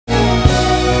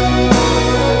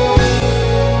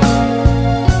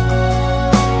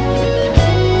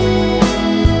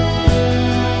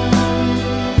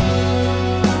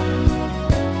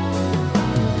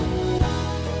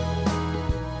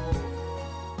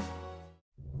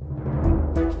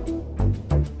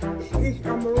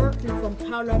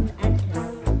talent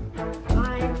attack.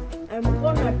 I am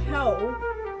gonna tell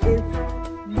this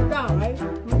guy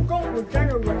who don't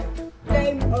regenerate.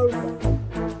 Game over.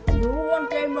 You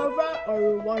want game over or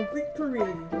you want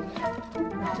victory?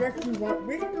 Yes, you want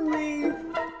victory.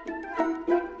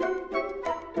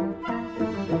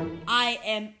 I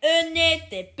am Erne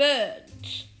the bird.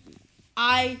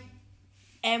 I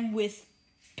am with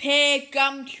Peh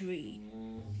Gumtree.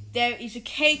 There is a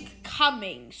cake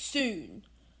coming soon.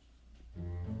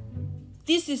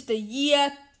 This is the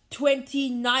year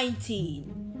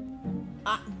 2019.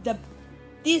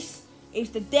 This is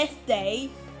the death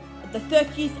day of the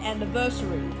 30th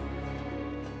anniversary.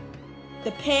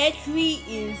 The pear tree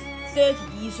is 30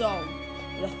 years old.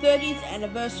 The 30th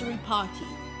anniversary party.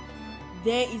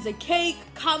 There is a cake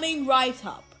coming right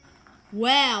up.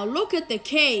 Wow, look at the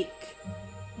cake.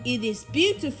 It is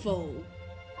beautiful.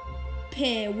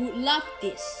 Peh would love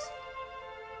this.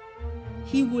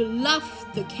 He would love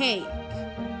the cake.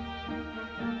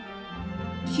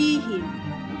 See him.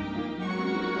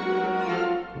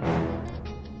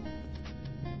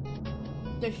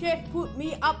 The chef put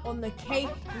me up on the cake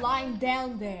lying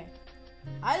down there.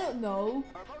 I don't know,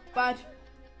 but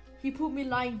he put me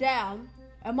lying down.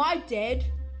 Am I dead?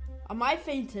 Am I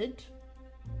fainted?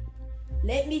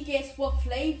 Let me guess what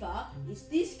flavor is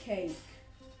this cake.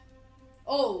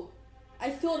 Oh,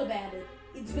 I thought about it.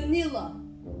 It's vanilla.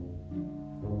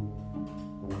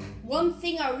 One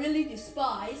thing I really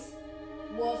despise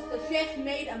was the chef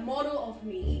made a model of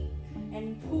me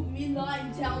and put me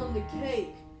lying down on the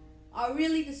cake. I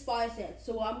really despise that,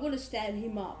 so I'm gonna stand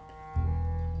him up.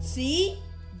 See?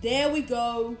 There we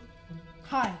go.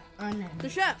 Hi, I'm The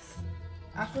chef.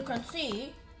 As you can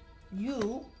see,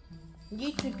 you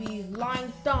need to be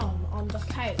lying down on the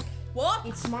cake. What?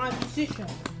 It's my decision.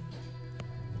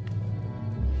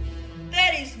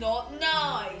 That is not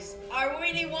nice. I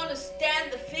really want to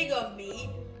stand the figure of me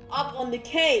up on the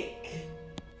cake.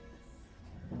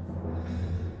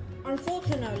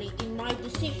 Unfortunately, in my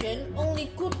decision, only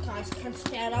good guys can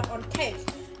stand up on cakes.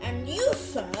 And you,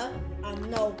 sir, are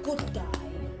no good guy.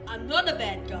 I'm not a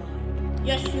bad guy.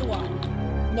 Yes, you are.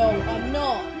 No, I'm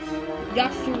not.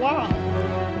 Yes, you are.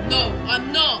 No,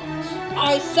 I'm not.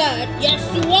 I said, yes,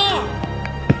 you are.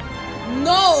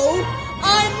 No,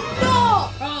 I'm not.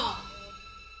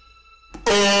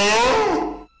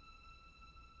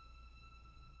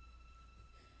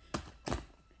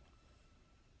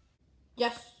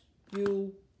 Yes,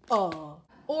 you are.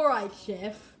 Alright,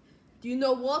 chef. Do you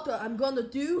know what I'm gonna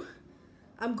do?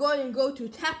 I'm going to go to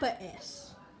Tapper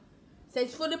S.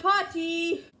 Thanks for the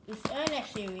party. Is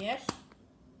Ernest serious?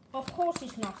 Of course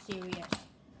he's not serious.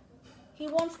 He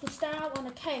wants to stand up on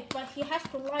a cake, but he has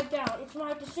to lie down. It's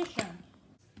my decision.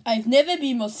 I've never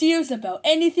been more serious about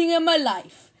anything in my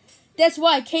life. That's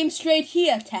why I came straight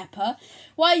here, Tapper.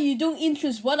 Why you don't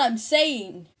interest what I'm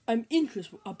saying? I'm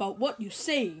interested about what you're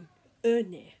saying,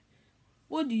 Erne.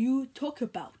 What do you talk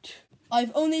about?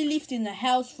 I've only lived in a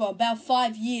house for about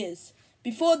 5 years.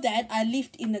 Before that, I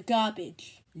lived in the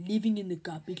garbage. Living in the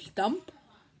garbage dump?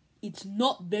 It's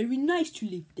not very nice to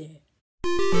live there.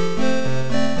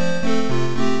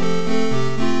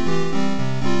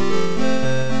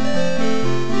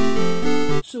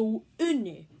 So,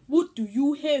 Erne, what do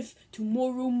you have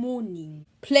tomorrow morning?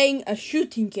 Playing a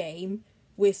shooting game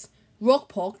with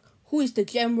Rockpok, who is the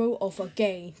general of the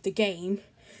game.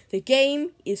 The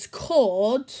game is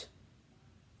called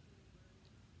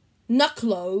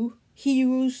Knucklo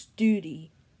Hero's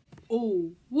Duty.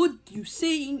 Oh, what you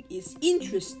saying is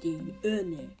interesting,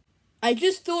 Erne. I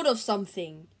just thought of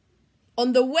something.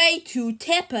 On the way to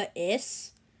Tapper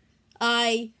S,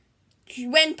 I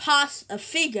went past a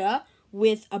figure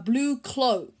with a blue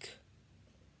cloak.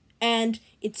 And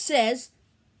it says,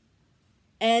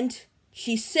 and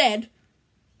she said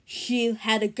she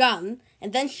had a gun,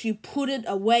 and then she put it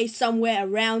away somewhere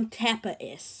around Tapper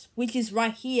S, which is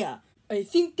right here. I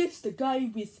think that's the guy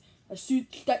with a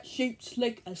suit that shapes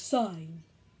like a sign.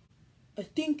 I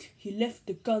think he left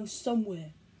the gun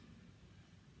somewhere.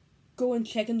 Go and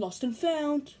check in Lost and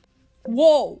Found.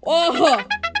 Whoa! Oh!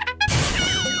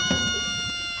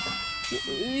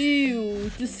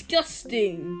 Ew,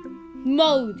 disgusting.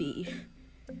 Moldy.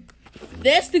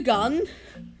 There's the gun.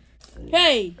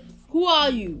 Hey, who are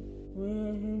you?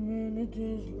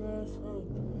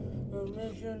 Our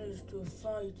mission is to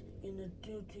fight in a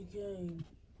duty game.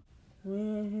 What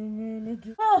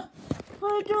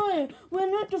are you doing? We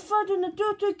need to fight in a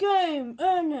duty game,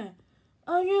 Erne.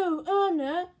 Are you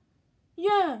Erne?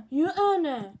 Yeah, you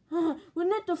Erne. We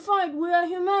need to fight. We are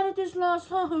humanity's last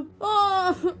hope.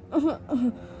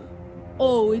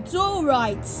 Oh, it's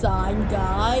alright, sign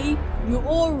guy. You're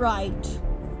alright.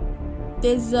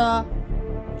 There's a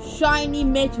shiny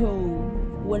metal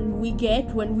when we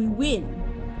win.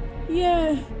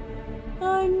 Yeah,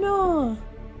 I know.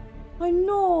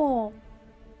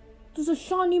 There's a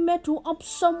shiny metal up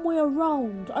somewhere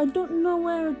around. I don't know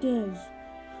where it is.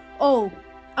 Oh,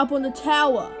 up on the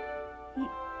tower.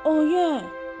 Oh yeah.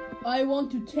 I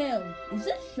want to tell. Is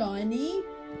it shiny?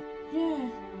 Yeah,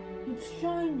 it's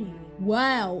shiny.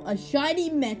 Wow, a shiny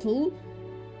metal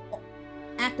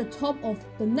at the top of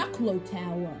the Knucklo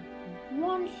Tower.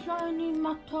 One shiny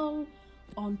metal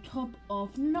on top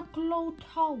of Knucklo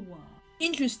Tower.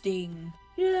 Interesting.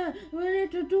 Yeah, we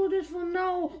need to do this for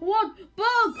now. What?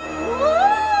 Bug!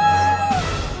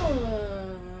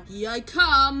 Here I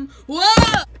come.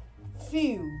 Whoa!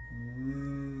 Phew.